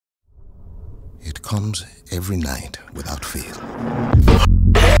It comes every night without fail.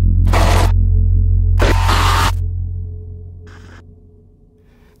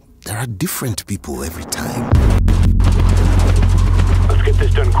 There are different people every time. Let's get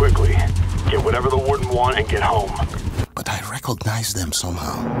this done quickly. Get whatever the warden wants and get home. But I recognize them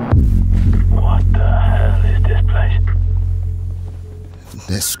somehow. What the hell is this place?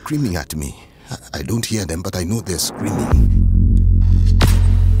 They're screaming at me. I don't hear them, but I know they're screaming.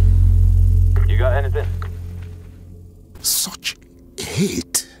 You got anything? Such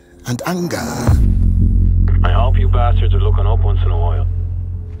hate and anger. I hope you bastards are looking up once in a while.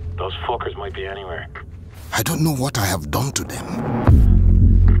 Those fuckers might be anywhere. I don't know what I have done to them.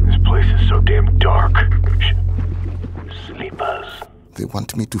 This place is so damn dark. Sleepers. They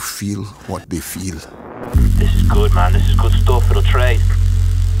want me to feel what they feel. This is good, man. This is good stuff. It'll trade.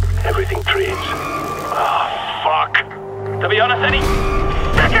 Everything trades. Oh, fuck. To be honest, any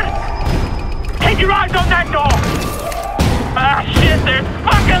second, keep your eyes on that door. Ah, shit, there's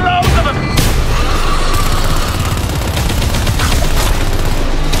fucking loads of them.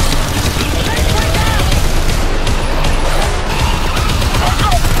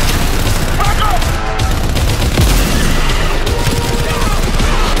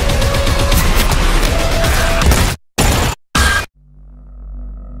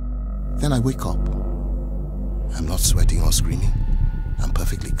 Then I wake up. I'm not sweating or screaming. I'm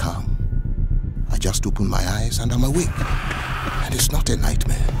perfectly calm. I just open my eyes and I'm awake. And it's not a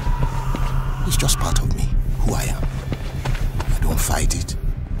nightmare. It's just part of me, who I am. I don't fight it.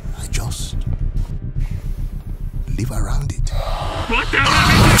 I just live around it. What the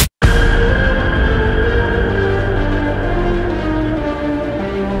hell?